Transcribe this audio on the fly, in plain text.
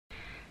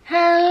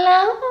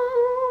Hello.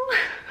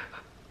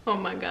 Oh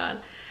my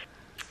god.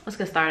 Let's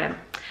get started.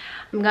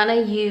 I'm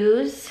gonna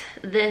use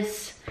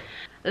this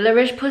La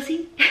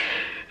Roche-Posay.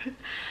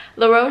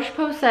 La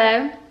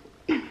Roche-Posay.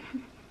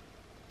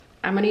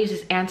 I'm gonna use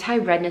this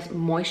Anti-Redness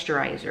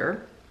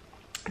Moisturiser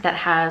that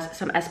has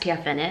some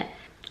SPF in it.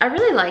 I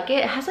really like it.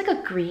 It has like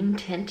a green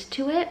tint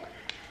to it.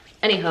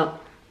 Anyhow,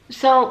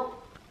 so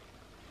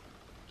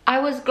I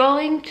was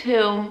going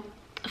to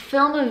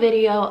film a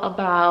video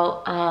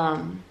about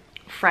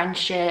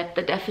friendship,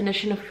 the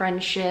definition of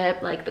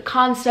friendship, like the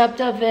concept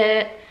of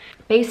it,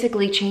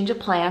 basically change of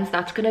plans.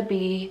 That's gonna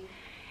be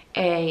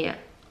my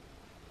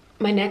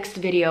next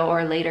video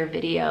or a later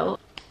video.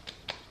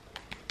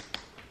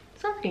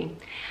 Something.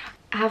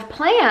 I have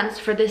plans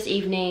for this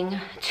evening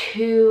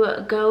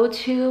to go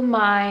to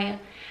my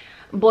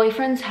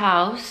boyfriend's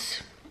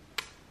house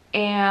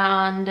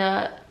and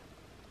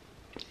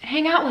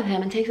hang out with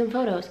him and take some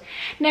photos.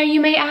 Now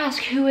you may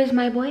ask, who is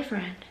my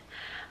boyfriend?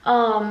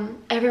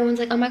 Everyone's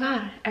like, oh my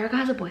god, Erica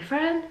has a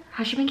boyfriend?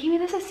 Has she been keeping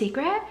this a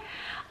secret?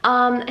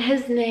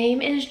 His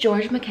name is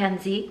George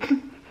Mackenzie.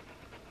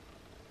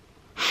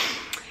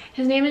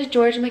 His name is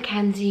George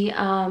Mackenzie.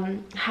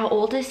 How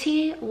old is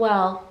he?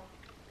 Well,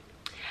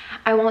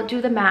 I won't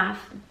do the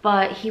math,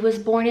 but he was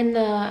born in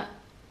the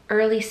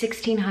early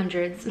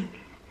 1600s.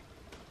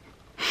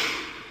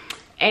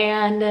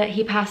 And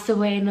he passed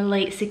away in the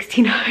late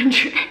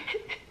 1600s.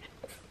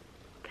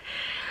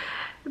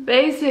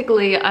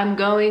 Basically, I'm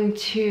going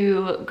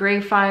to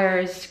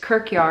Greyfriars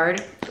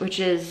Kirkyard,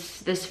 which is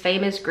this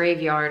famous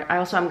graveyard.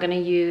 I'm gonna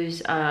use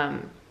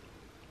the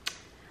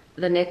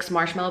NYX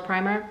Marshmallow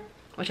Primer,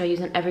 which I use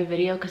in every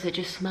video because it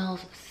just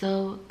smells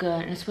so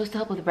good. And it's supposed to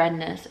help with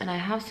redness. And I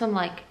have some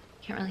like,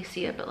 can't really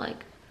see it, but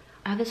like,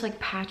 I have this like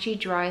patchy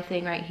dry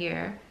thing right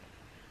here.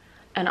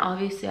 And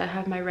obviously I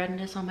have my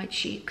redness on my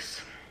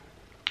cheeks.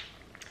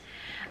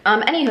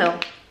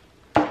 Anywho,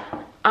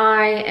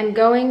 I am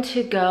going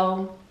to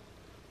go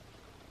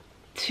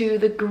to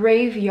the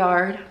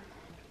graveyard.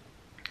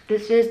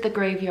 This is the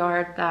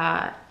graveyard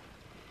that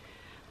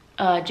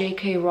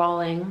J.K.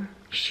 Rowling,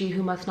 she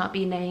who must not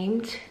be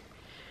named,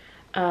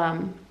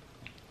 got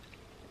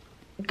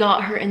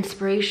her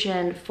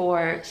inspiration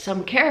for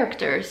some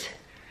characters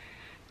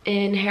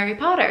in Harry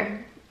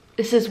Potter.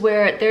 This is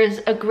where there's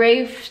a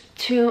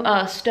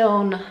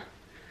stone,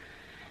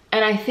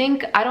 and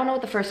I don't know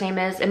what the first name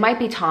is. It might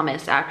be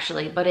Thomas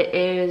actually, but it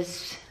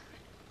is,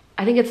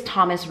 I think it's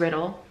Thomas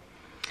Riddle.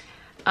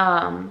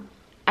 And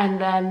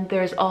then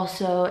there's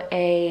also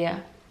a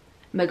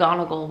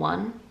McGonagall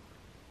one.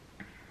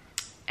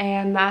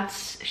 And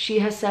she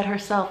has said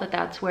herself that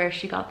that's where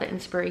she got the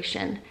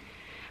inspiration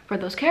for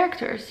those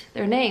characters,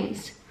 their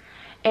names.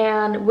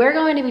 And we're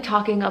going to be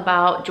talking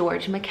about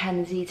George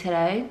Mackenzie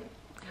today,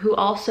 who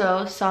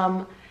also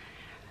some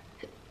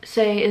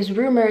say is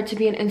rumored to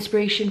be an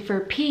inspiration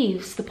for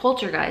Peeves, the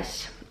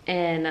poltergeist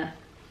in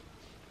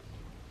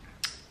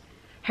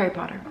Harry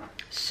Potter.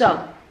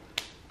 So,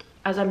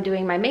 as I'm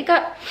doing my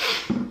makeup,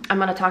 I'm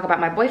gonna talk about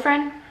my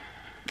boyfriend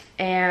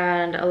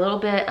and a little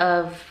bit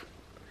of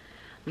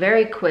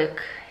very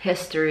quick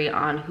history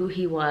on who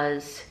he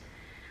was,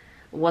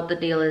 what the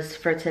deal is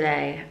for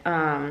today.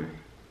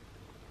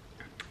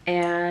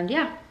 And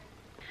yeah,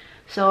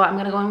 so I'm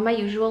gonna go in with my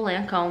usual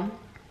Lancôme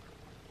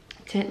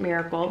Tint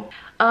Miracle.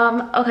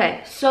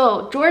 Okay,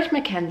 so George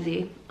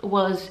Mackenzie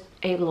was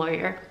a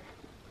lawyer.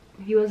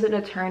 He was an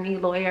attorney,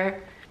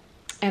 lawyer,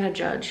 and a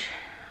judge.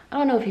 I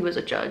don't know if he was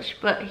a judge,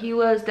 but he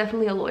was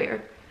definitely a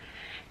lawyer.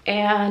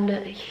 And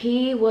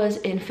he was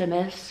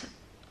infamous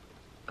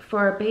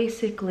for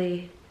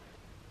basically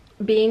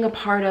being a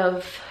part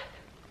of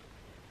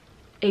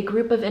a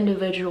group of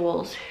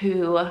individuals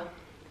who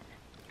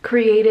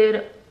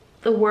created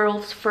the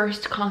world's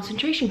first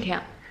concentration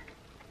camp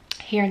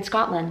here in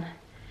Scotland.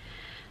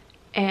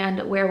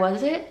 And where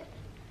was it?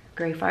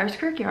 Greyfriars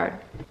Kirkyard.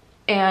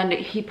 And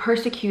he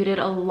persecuted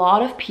a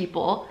lot of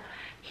people.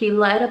 He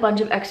led a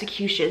bunch of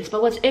executions,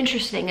 but what's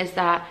interesting is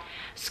that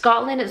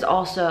Scotland is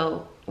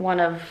also one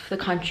of the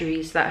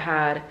countries that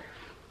had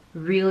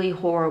really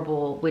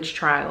horrible witch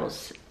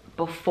trials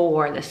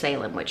before the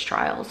Salem witch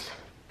trials.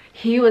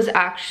 He was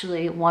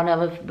actually one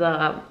of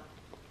the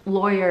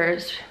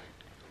lawyers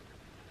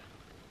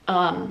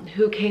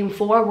who came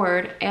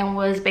forward and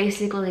was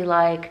basically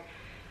like,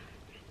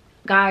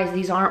 guys,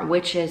 these aren't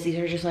witches, these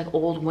are just like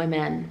old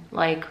women,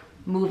 like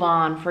move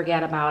on,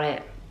 forget about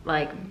it,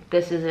 like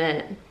this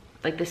isn't,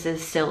 like this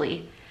is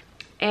silly.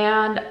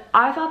 And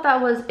I thought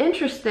that was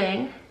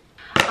interesting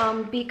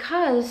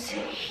because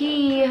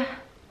he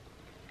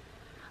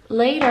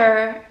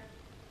later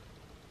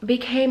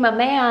became a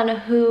man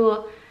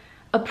who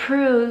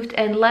approved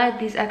and led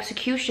these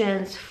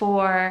executions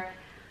for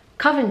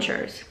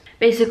Coventers,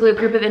 basically a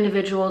group of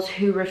individuals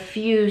who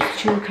refused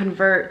to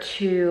convert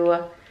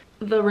to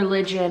the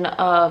religion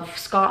of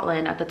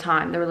Scotland at the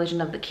time, the religion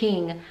of the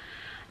king.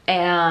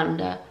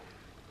 And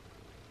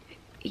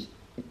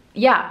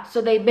yeah,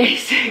 so they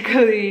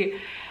basically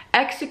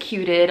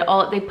executed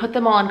they put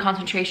them all in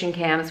concentration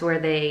camps where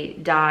they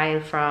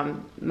died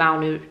from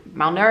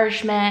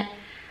malnourishment,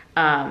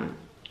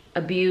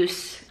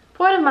 abuse.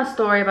 Point of my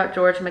story about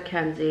George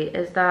Mackenzie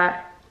is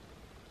that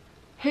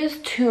his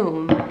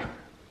tomb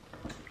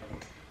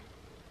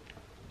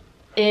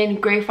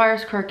in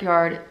Greyfriars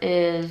Kirkyard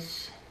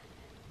is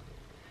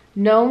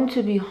known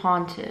to be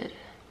haunted.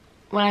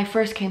 When I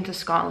first came to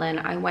Scotland,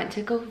 I went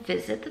to go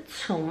visit the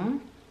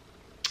tomb.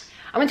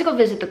 I went to go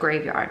visit the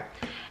graveyard,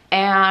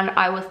 and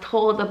I was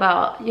told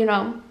about, you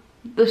know,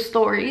 the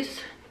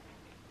stories.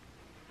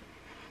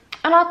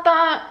 And I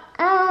thought,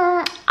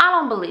 I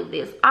don't believe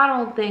this. I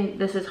don't think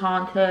this is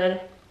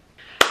haunted.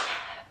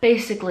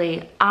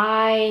 Basically,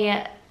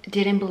 I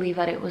didn't believe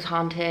that it was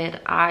haunted.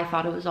 I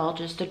thought it was all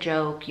just a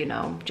joke, you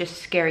know, just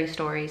scary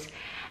stories.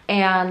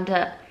 And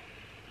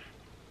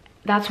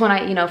that's when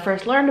I, you know,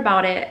 first learned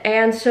about it.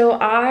 And so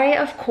I,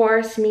 of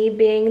course, me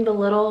being the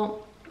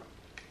little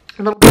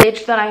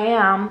bitch that I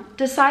am,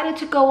 decided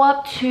to go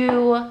up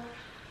to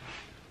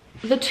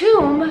the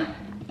tomb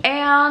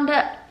and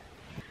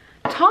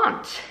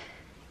taunt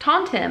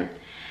him.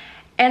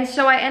 And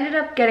so I ended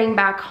up getting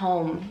back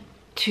home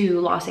to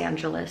Los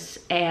Angeles,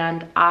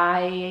 and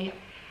I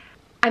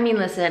mean,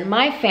 listen,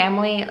 my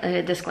family,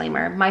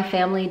 disclaimer, my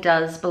family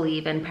does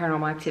believe in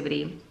paranormal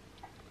activity.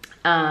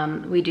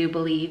 We do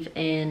believe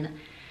in,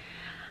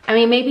 I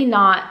mean, maybe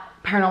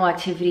not paranormal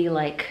activity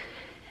like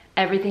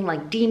everything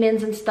like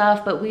demons and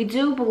stuff, but we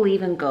do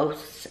believe in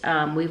ghosts.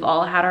 We've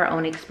all had our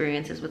own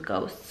experiences with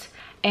ghosts.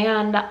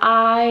 And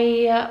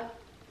I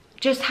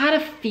just had a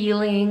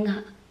feeling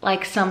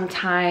like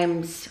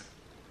sometimes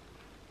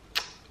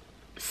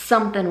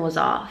something was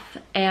off.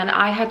 And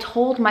I had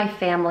told my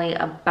family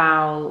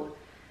about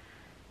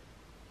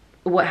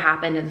what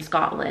happened in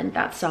Scotland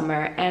that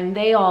summer, and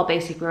they all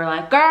basically were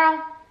like,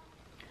 girl,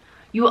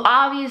 you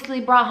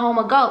obviously brought home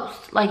a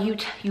ghost. Like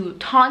you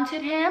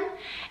taunted him,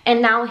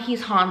 and now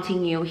he's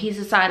haunting you. He's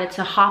decided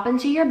to hop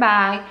into your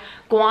bag,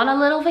 go on a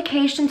little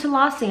vacation to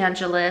Los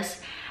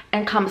Angeles,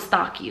 and come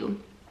stalk you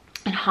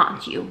and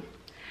haunt you.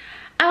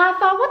 And I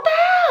thought, what the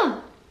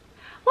hell?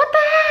 What the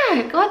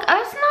heck? Like,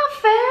 that's not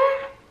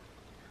fair.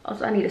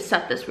 Also, I need to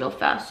set this real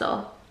fast,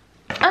 so.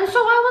 And so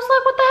I was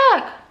like, what the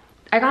heck?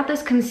 I got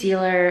this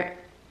concealer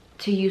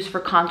to use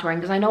for contouring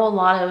because I know a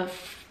lot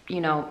of,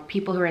 you know,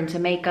 people who are into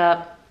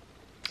makeup,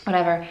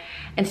 whatever,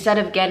 instead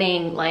of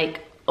getting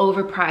like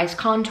overpriced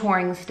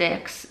contouring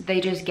sticks, they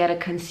just get a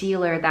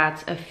concealer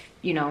that's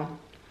you know,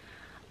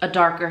 a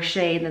darker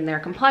shade than their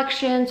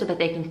complexion so that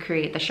they can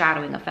create the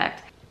shadowing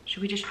effect.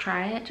 Should we just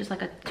try it? Just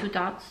like 2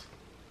 dots?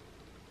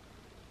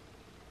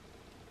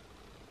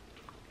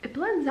 It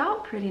blends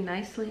out pretty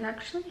nicely,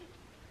 actually.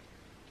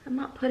 I'm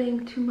not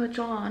putting too much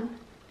on.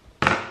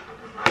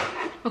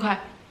 Okay,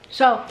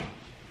 so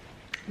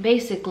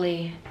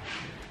basically,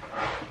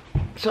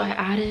 so I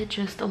added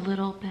just a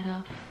little bit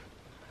of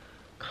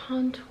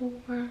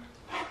contour.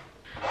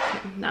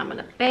 Now I'm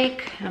gonna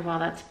bake, and while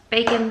that's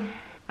baking,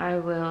 I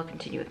will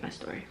continue with my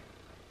story.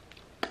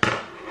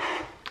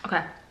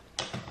 Okay,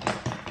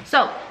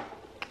 so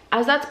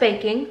as that's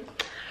baking,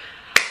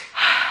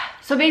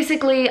 so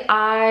basically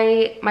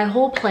my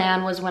whole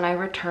plan was when I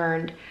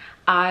returned,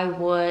 I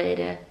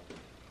would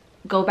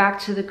go back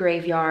to the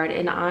graveyard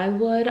and I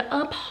would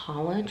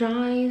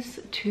apologize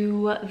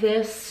to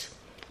this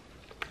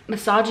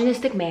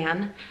misogynistic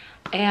man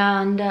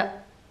and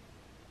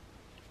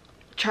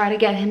try to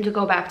get him to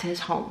go back to his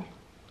home.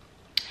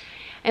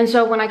 And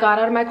so when I got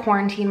out of my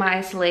quarantine, my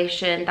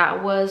isolation,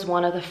 that was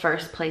one of the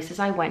first places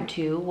I went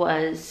to,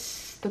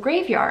 was the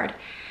graveyard.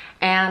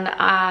 And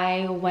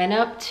I went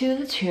up to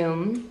the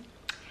tomb.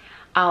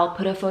 I'll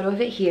put a photo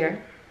of it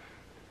here.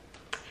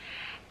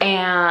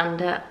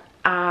 And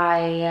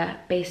I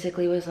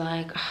basically was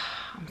like,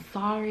 I'm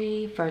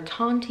sorry for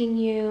taunting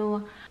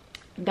you.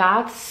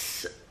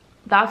 That's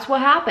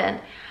what happened.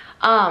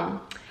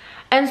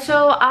 And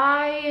so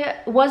I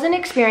wasn't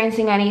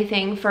experiencing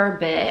anything for a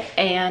bit,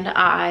 and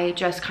I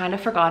just kind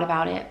of forgot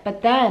about it.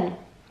 But then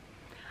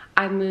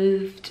I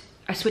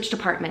switched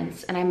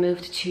apartments and I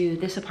moved to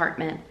this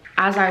apartment.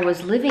 As I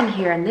was living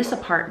here in this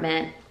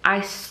apartment,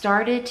 I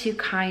started to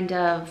kind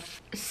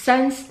of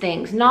sense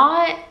things,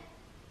 not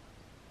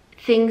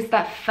things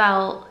that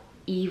felt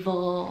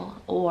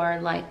evil or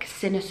like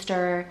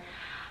sinister.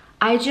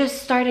 I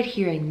just started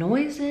hearing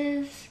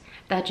noises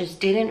that just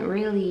didn't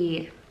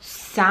really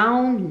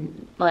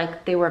sound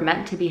like they were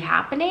meant to be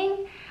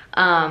happening.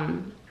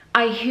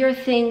 I hear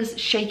things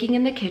shaking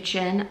in the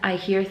kitchen. I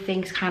hear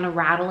things kind of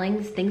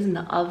rattling, things in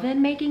the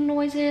oven making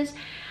noises.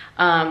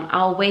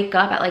 I'll wake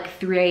up at like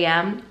 3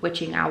 a.m.,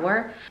 witching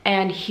hour,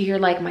 and hear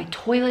like my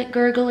toilet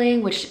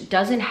gurgling, which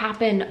doesn't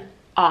happen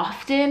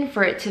often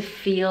for it to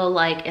feel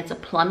like it's a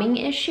plumbing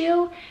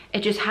issue.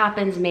 It just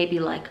happens maybe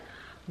like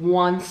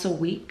once a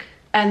week.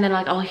 And then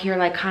like I'll hear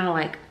like kind of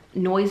like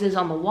noises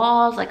on the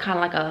walls, like kind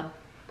of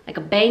like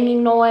a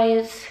banging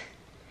noise,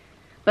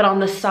 but on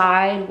the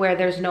side where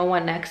there's no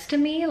one next to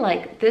me,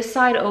 like this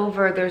side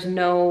over, there's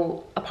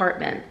no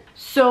apartment.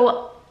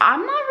 So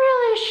I'm not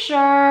really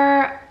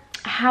sure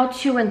how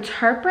to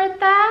interpret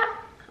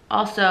that.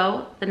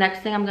 Also, the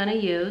next thing I'm gonna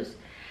use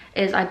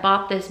is I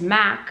bought this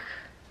MAC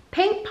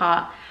paint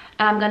pot,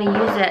 And I'm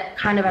gonna use it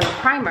kind of as a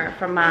primer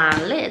for my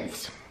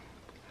lids.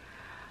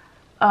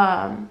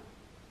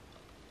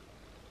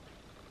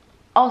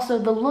 Also,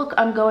 the look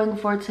I'm going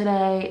for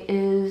today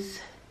is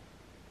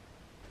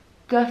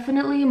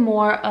definitely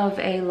more of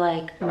a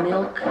like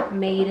Milk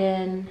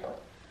Maiden,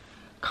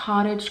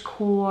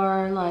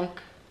 cottagecore, like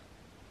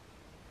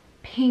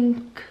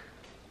pink,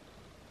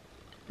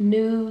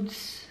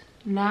 nudes,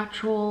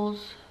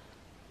 naturals.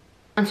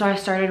 And so I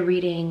started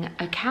reading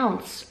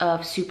accounts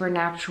of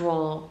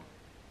supernatural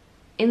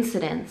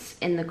incidents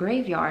in the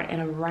graveyard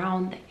and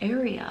around the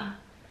area.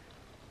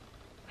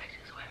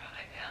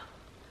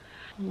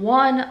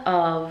 One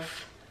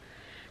of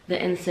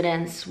the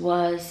incidents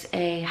was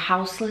a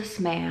houseless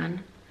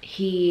man.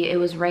 It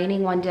was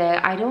raining one day.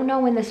 I don't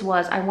know when this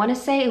was. I want to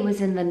say it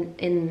was in the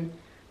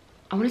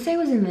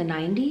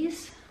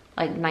 90s,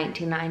 like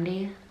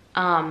 1990.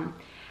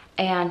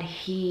 And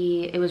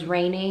it was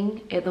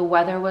raining. The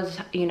weather was,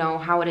 you know,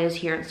 how it is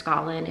here in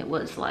Scotland. It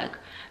was like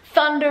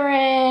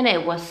thundering,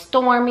 it was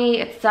stormy,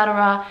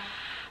 etc.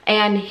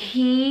 And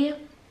he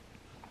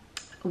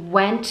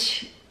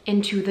went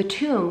into the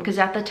tomb, because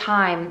at the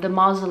time the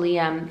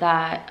mausoleum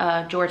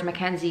that George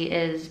Mackenzie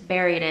is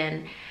buried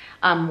in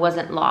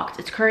wasn't locked.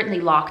 It's currently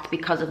locked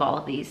because of all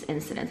of these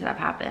incidents that have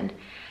happened.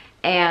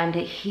 And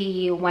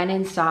he went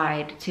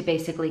inside to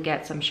basically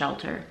get some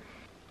shelter.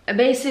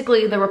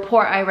 Basically, the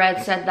report I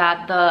read said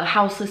that the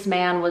houseless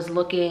man was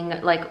opening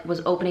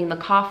the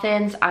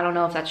coffins. I don't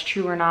know if that's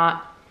true or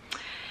not.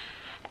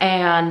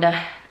 And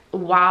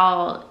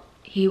while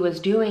he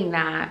was doing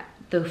that,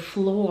 the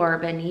floor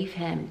beneath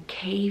him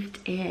caved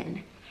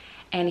in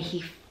and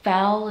he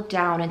fell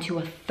down into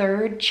a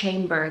third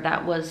chamber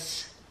that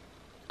was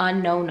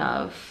unknown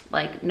of.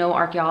 Like, no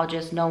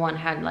archaeologist, no one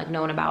had like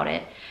known about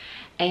it.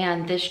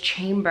 And this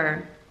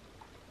chamber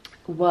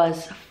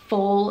was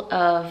full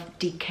of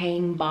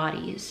decaying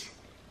bodies.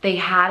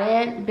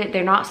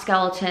 They're not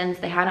skeletons,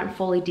 they hadn't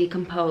fully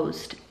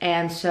decomposed.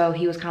 And so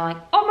he was kind of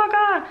like, oh my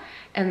God.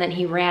 And then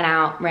he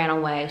ran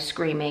away,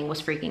 screaming,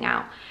 was freaking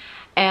out.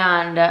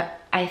 And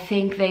I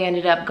think they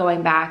ended up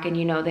going back and,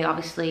 you know, they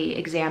obviously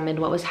examined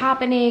what was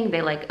happening.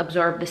 They like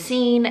observed the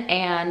scene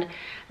and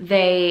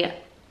they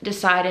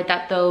decided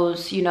that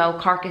those, you know,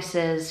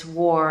 carcasses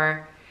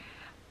were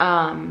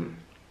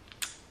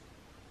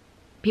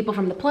people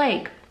from the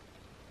plague.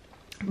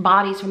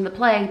 Bodies from the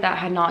plague that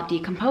had not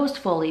decomposed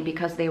fully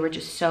because they were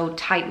just so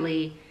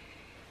tightly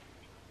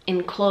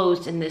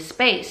enclosed in this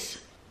space.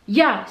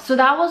 Yeah, so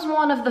that was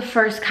one of the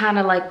first kind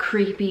of like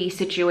creepy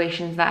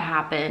situations that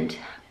happened.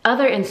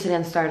 Other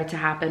incidents started to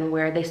happen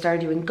where they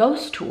started doing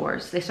ghost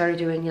tours. They started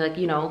doing like,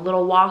 you know,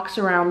 little walks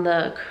around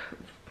the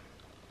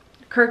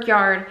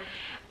kirkyard.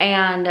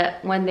 And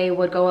when they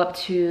would go up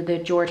to the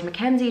George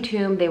Mackenzie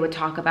tomb, they would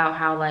talk about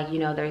how, like, you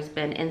know, there's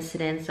been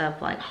incidents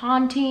of like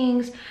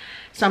hauntings.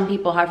 Some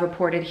people have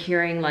reported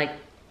hearing like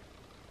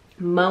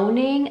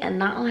moaning, and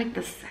not like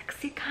the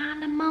sexy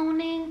kind of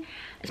moaning.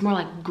 It's more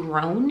like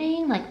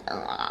groaning, like,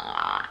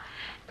 ugh.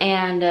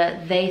 And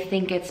they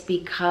think it's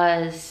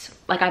because,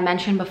 like I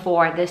mentioned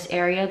before, this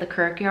area, the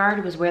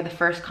kirkyard, was where the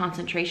first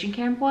concentration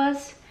camp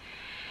was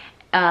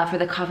for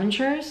the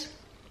Covenanters.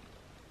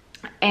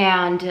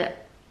 And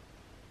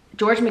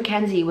George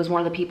Mackenzie was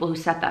one of the people who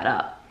set that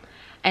up.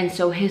 And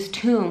so his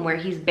tomb, where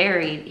he's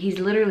buried, he's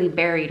literally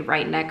buried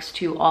right next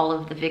to all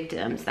of the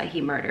victims that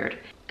he murdered.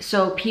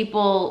 So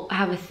people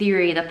have a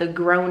theory that the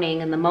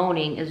groaning and the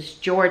moaning is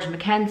George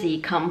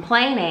Mackenzie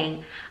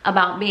complaining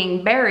about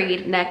being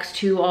buried next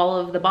to all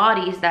of the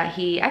bodies that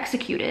he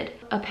executed.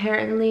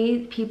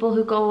 Apparently, people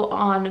who go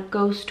on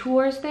ghost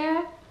tours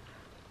there,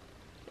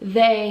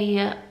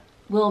 they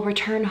will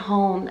return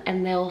home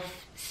and they'll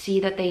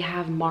see that they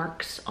have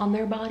marks on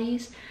their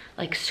bodies,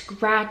 like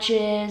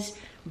scratches,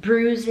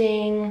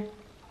 bruising,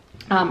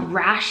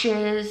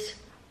 rashes.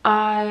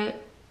 I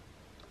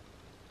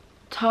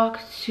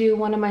talked to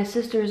one of my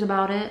sisters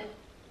about it,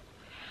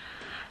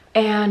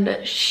 and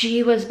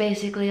she was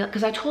basically,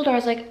 because I told her, I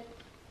was like,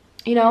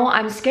 you know,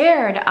 I'm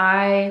scared.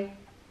 I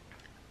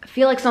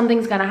feel like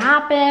something's gonna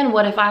happen.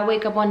 What if I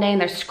wake up one day and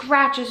there's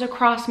scratches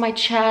across my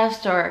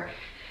chest, or,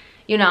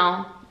 you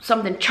know,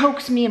 something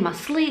chokes me in my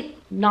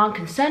sleep,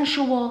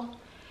 non-consensual?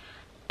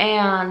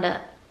 And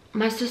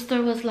my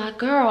sister was like,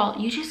 girl,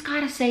 you just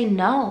gotta say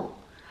no.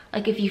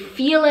 Like, if you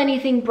feel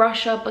anything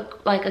brush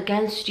up like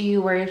against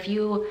you, or if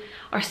you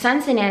are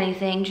sensing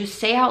anything, just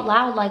say out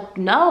loud, like,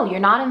 no, you're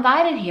not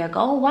invited here,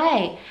 go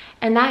away.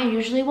 And that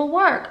usually will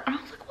work. And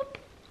I was like,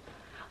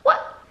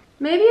 what?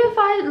 Maybe if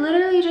I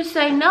literally just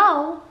say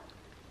no,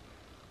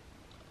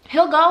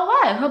 he'll go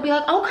away. He'll be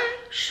like, okay,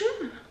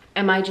 sure.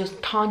 Am I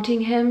just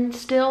taunting him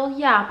still?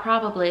 Yeah,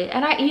 probably.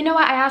 And you know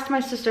what, I asked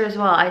my sister as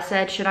well. I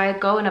said, should I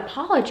go and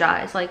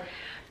apologize? Like,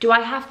 do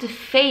I have to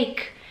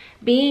fake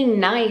being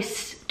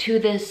nice to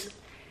this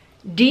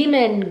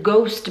demon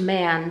ghost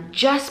man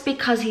just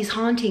because he's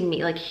haunting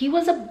me? Like, he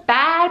was a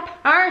bad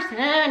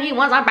person. He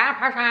was a bad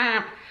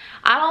person.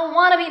 I don't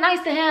want to be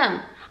nice to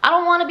him. I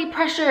don't want to be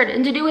pressured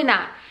into doing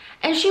that.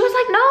 And she was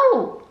like,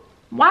 no.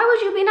 Why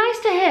would you be nice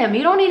to him?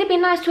 You don't need to be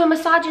nice to a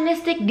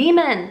misogynistic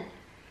demon.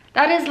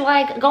 That is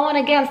like going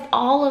against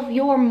all of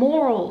your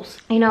morals.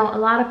 You know, a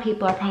lot of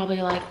people are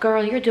probably like,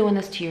 girl, you're doing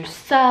this to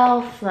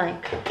yourself.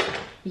 Like,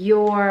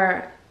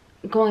 you're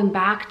going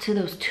back to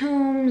those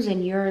tombs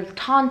and you're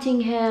taunting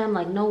him.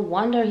 Like, no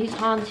wonder he's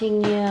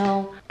taunting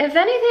you. If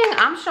anything,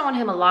 I'm showing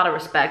him a lot of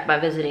respect by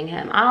visiting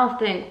him. I don't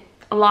think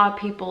a lot of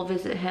people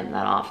visit him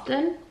that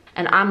often.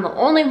 And I'm the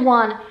only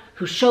one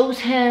who shows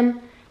him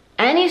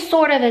any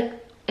sort of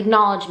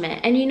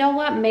acknowledgement. And you know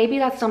what? Maybe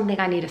that's something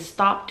I need to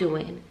stop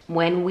doing.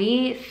 When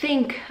we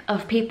think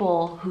of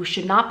people who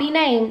should not be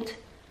named,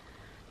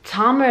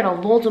 Tom Riddle,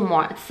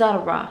 Voldemort,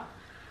 etc.,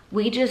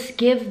 we just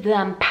give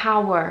them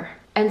power.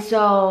 And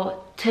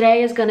so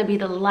today is gonna be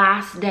the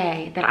last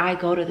day that I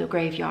go to the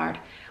graveyard,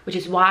 which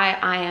is why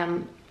I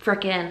am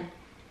freaking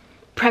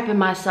prepping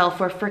myself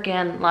for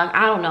freaking, like,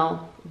 I don't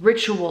know,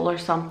 ritual or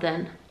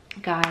something.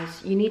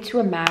 Guys, you need to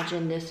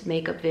imagine this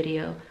makeup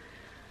video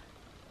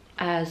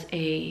as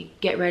a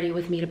get ready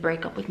with me to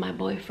break up with my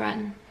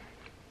boyfriend.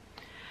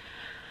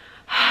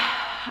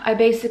 I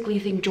basically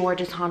think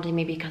George is haunting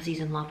me because he's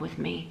in love with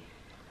me.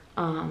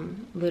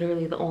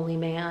 Literally the only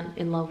man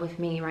in love with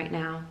me right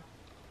now.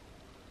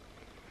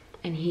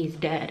 And he's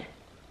dead.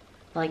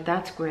 Like,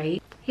 that's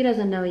great. He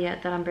doesn't know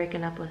yet that I'm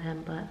breaking up with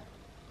him, but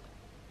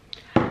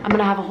I'm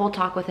gonna have a whole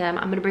talk with him.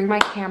 I'm gonna bring my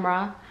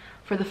camera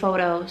for the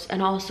photos,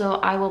 and also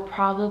I will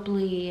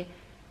probably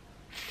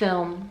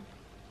film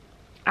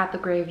at the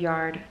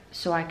graveyard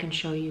so I can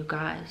show you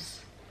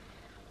guys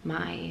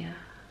my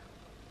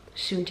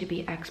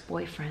soon-to-be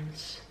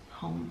ex-boyfriend's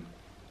home.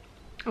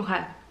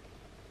 Okay.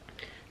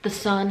 The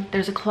sun,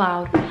 there's a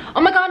cloud.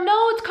 Oh my god,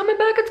 no, it's coming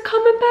back, it's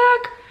coming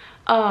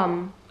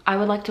back. I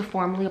would like to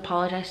formally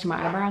apologize to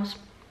my eyebrows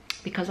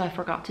because I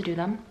forgot to do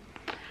them.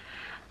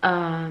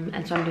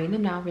 And so I'm doing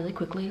them now really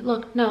quickly.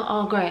 Look, no,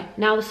 oh great.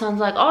 Now the sun's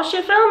like, oh,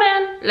 she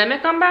filming. Let me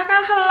come back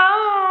and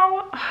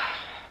hello.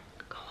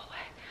 Go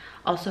away.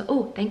 Also,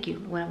 oh, thank you,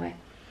 it went away.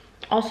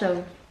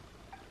 Also,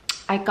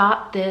 I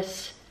got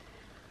this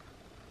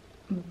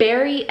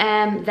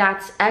BarryM,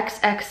 that's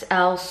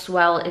XXL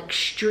Swell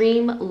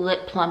Extreme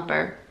Lip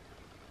Plumper.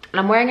 And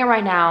I'm wearing it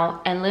right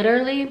now, and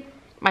literally,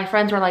 my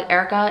friends were like,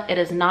 Erica, it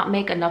does not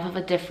make enough of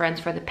a difference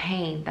for the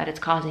pain that it's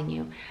causing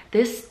you.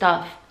 This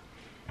stuff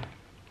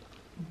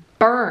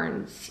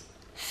burns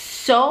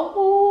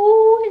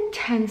so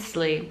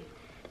intensely.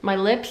 My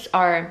lips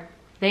are,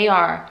 they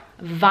are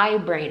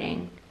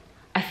vibrating.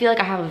 I feel like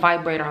I have a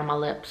vibrator on my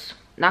lips.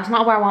 That's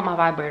not where I want my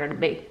vibrator to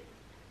be.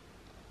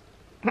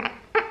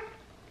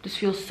 This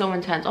feels so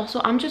intense.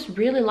 Also, I'm just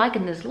really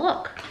liking this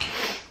look.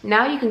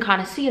 Now you can kind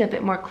of see it a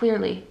bit more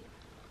clearly.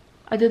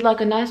 I did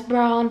like a nice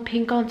brown,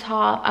 pink on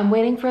top. I'm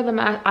waiting for the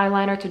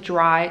eyeliner to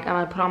dry. I'm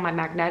gonna put on my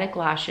magnetic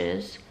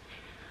lashes.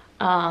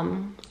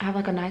 I have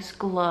like a nice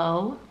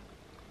glow.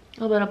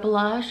 A little bit of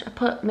blush. I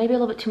put maybe a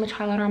little bit too much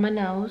highlighter on my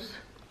nose.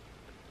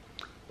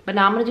 But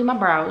now I'm gonna do my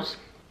brows.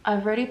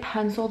 I've already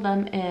penciled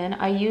them in.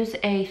 I use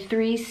a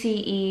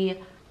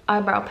 3CE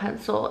eyebrow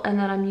pencil, and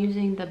then I'm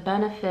using the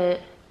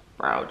Benefit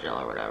brow gel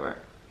or whatever.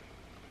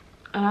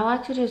 And I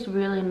like to just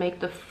really make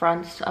the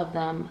fronts of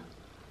them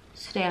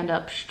stand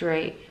up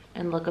straight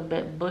and look a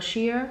bit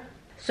bushier.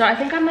 So I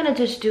think I'm gonna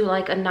just do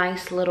like a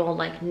nice little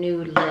like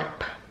nude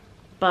lip.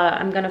 But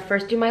I'm gonna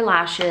first do my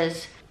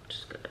lashes.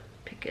 Just gonna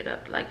pick it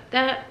up like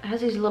that. It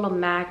has these little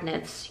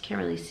magnets, you can't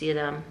really see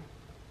them.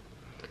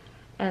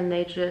 And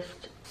they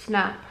just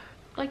snap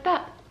like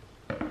that.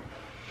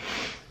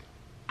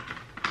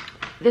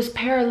 This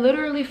pair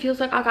literally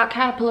feels like I got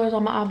caterpillars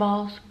on my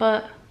eyeballs,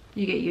 but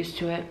you get used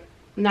to it.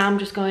 Now I'm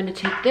just going to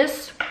take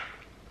this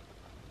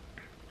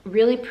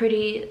really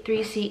pretty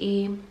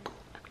 3CE,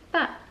 like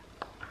that.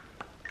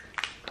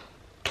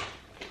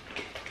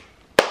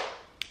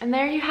 And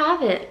there you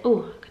have it.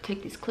 Oh, I could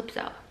take these clips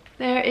out.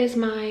 There is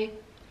my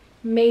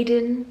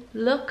maiden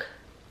look.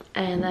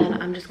 And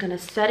then I'm just gonna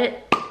set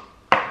it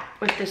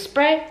with the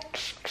spray.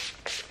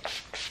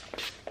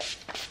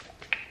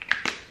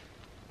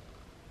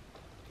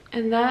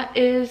 And that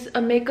is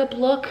a makeup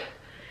look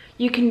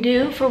you can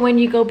do for when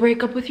you go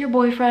break up with your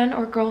boyfriend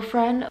or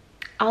girlfriend.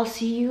 I'll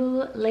see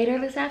you later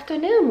this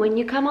afternoon when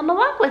you come on the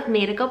walk with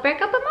me to go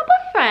break up with my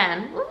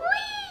boyfriend.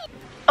 Whee!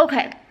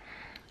 Okay,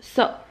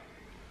 so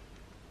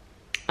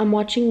I'm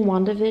watching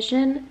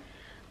WandaVision,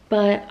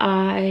 but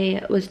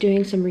I was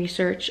doing some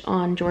research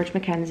on George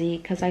Mackenzie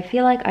because I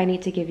feel like I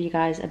need to give you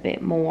guys a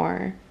bit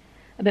more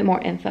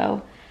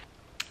info.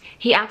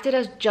 He acted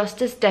as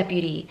Justice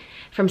Deputy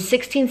from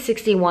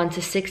 1661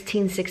 to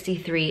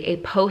 1663, a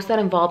post that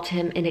involved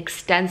him in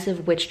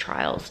extensive witch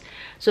trials.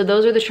 So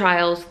those are the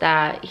trials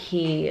that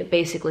he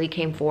basically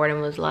came forward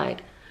and was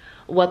like,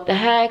 what the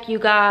heck, you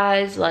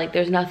guys? Like,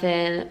 there's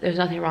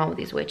nothing wrong with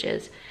these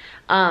witches,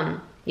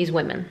 these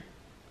women.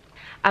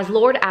 As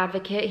Lord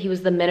Advocate, he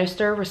was the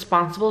minister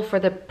responsible for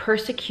the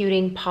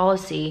persecuting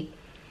policy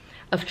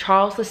of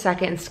Charles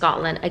II in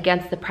Scotland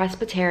against the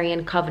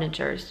Presbyterian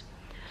Covenanters.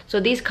 So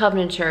these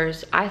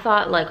Covenanters, I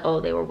thought like, oh,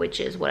 they were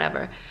witches,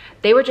 whatever.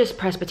 They were just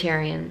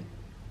Presbyterian,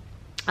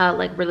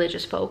 like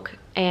religious folk.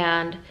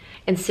 And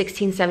in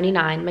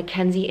 1679,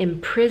 Mackenzie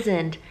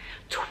imprisoned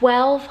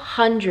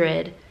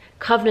 1,200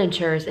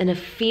 Covenanters in a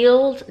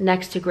field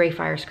next to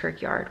Greyfriars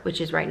Kirkyard,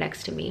 which is right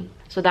next to me.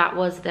 So that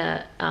was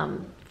the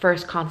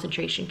first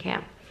concentration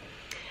camp.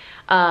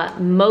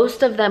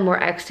 Most of them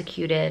were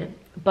executed,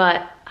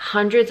 but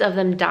hundreds of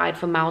them died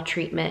from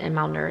maltreatment and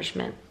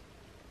malnourishment.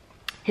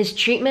 His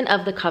treatment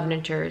of the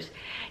Covenanters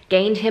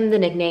gained him the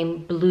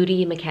nickname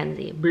Bloody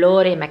Mackenzie.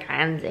 Bloody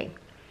Mackenzie.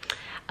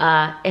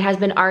 It has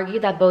been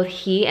argued that both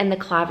he and the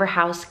Claver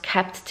House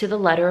kept to the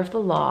letter of the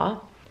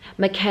law.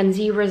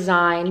 Mackenzie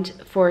resigned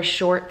for a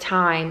short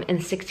time in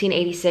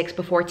 1686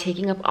 before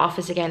taking up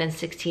office again in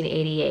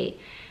 1688.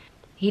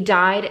 He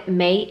died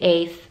May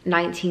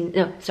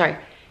 8th,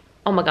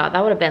 oh my God,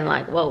 that would have been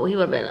like, whoa, he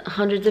would have been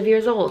hundreds of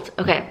years old.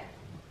 Okay,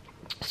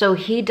 so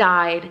he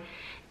died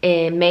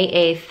in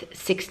May 8th,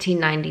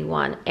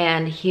 1691,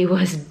 and he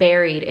was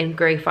buried in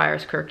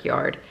Greyfriars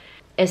Kirkyard.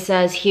 It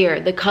says here,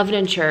 the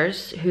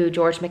Covenanters, who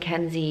George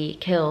Mackenzie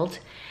killed,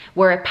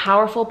 were a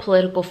powerful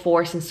political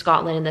force in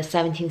Scotland in the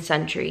 17th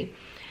century.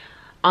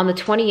 On the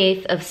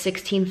 28th of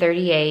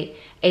 1638,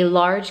 a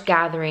large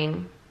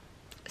gathering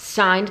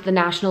signed the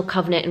National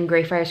Covenant in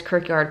Greyfriars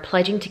Kirkyard,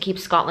 pledging to keep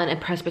Scotland a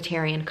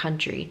Presbyterian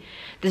country.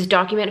 This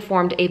document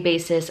formed a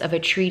basis of a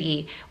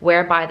treaty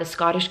whereby the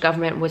Scottish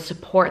government would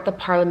support the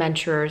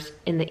parliamentarians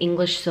in the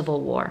English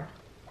Civil War.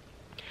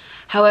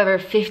 However,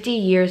 50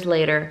 years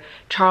later,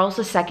 Charles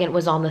II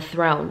was on the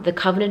throne. The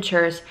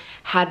Covenanters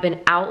had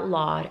been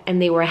outlawed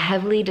and they were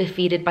heavily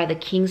defeated by the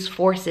king's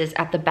forces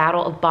at the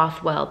Battle of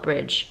Bothwell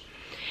Bridge.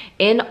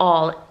 In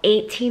all,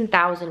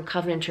 18,000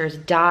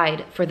 Covenanters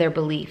died for their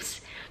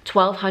beliefs.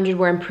 1,200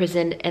 were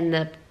imprisoned in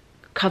the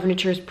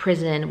Covenanters'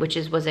 prison, which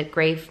was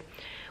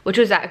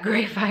at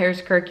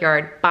Greyfriars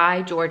Kirkyard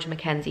by George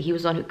Mackenzie. He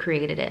was the one who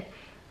created it.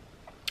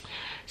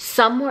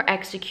 Some were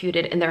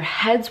executed and their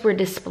heads were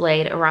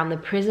displayed around the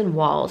prison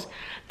walls.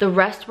 The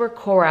rest were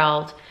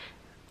corralled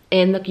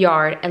in the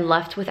yard and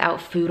left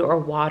without food or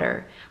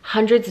water.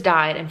 Hundreds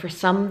died, and for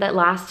some, that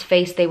last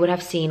face they would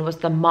have seen was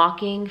the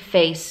mocking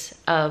face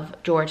of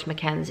George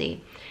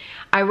Mackenzie.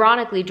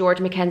 Ironically, George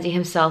Mackenzie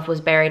himself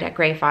was buried at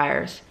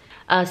Greyfriars.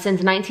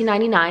 Since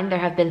 1999, there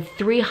have been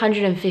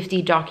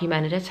 350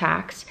 documented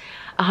attacks.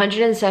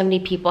 170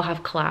 people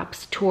have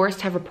collapsed.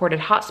 Tourists have reported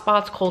hot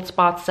spots, cold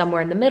spots,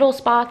 somewhere in the middle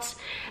spots.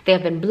 They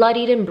have been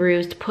bloodied and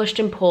bruised, pushed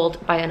and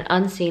pulled by an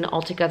unseen,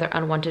 altogether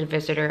unwanted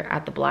visitor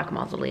at the Black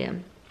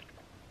Mausoleum.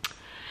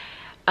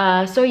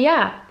 So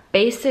yeah,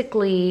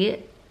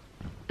 basically,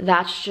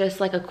 that's just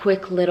like a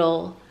quick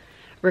little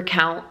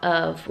recount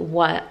of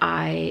what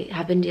I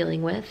have been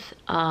dealing with.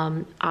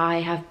 I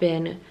have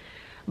been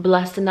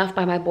blessed enough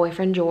by my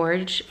boyfriend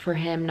George for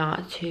him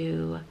not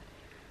to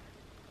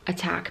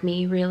attack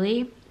me,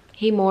 really.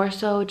 He more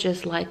so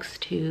just likes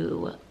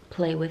to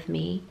play with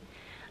me.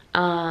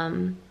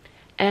 And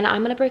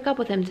I'm gonna break up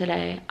with him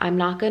today. I'm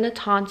not gonna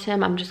taunt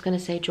him. I'm just gonna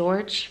say,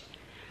 George,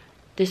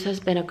 this has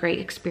been a great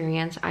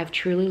experience. I've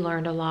truly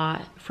learned a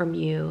lot from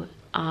you,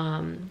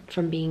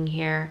 from being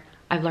here.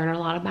 I've learned a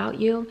lot about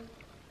you.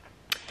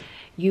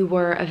 You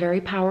were a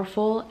very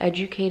powerful,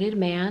 educated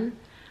man.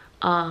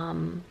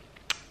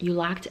 You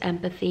lacked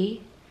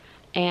empathy.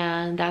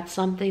 And that's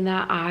something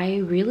that I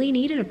really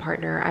need in a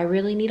partner. I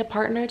really need a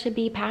partner to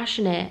be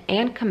passionate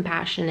and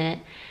compassionate,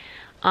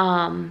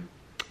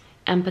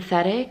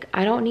 empathetic.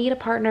 I don't need a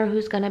partner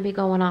who's gonna be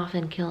going off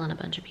and killing a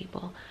bunch of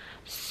people.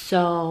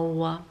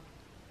 So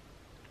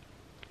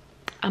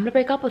I'm gonna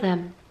break up with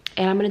him,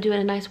 and I'm gonna do it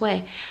in a nice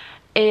way.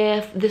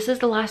 If this is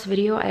the last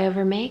video I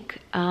ever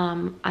make,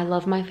 I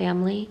love my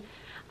family.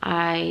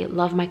 I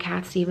love my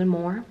cats even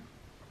more.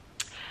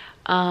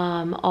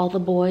 All the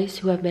boys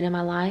who have been in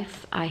my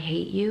life, I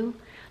hate you.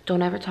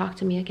 Don't ever talk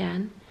to me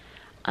again.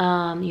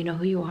 You know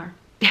who you are.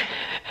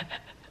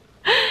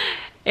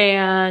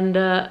 And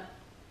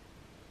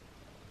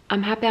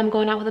I'm happy I'm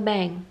going out with a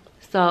bang.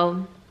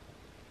 So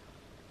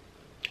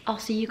I'll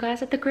see you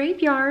guys at the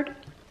graveyard.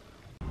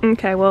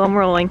 Okay, well, I'm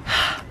rolling.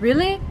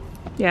 Really?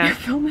 Yeah. You're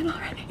filming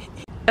already?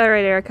 All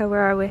right, Erica,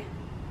 where are we?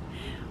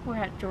 We're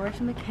at George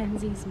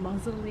Mackenzie's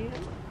mausoleum.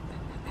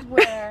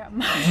 Where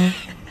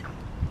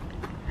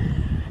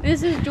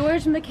This is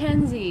George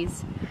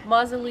Mackenzie's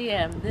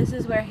mausoleum. This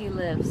is where he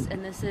lives,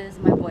 and this is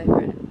my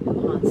boyfriend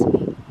who haunts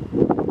me.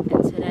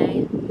 And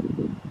today,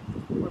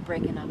 we're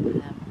breaking up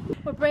with him.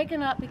 We're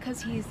breaking up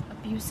because he's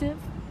abusive,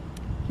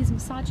 he's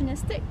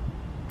misogynistic.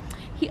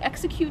 He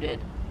executed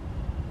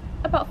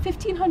about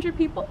 1,500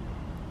 people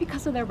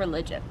because of their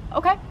religion,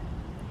 okay?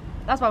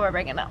 That's why we're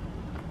breaking up.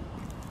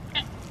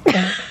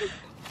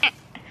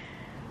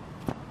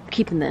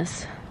 Keeping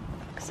this,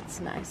 because it's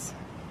nice.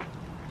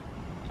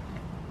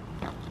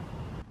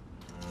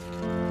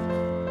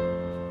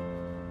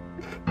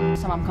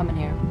 So I'm coming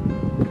here.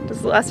 This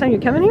is the last time you're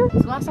coming here? This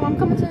is the last time I'm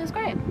coming to this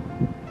grave.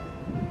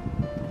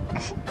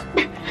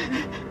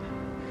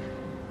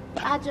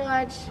 Bye,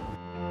 George.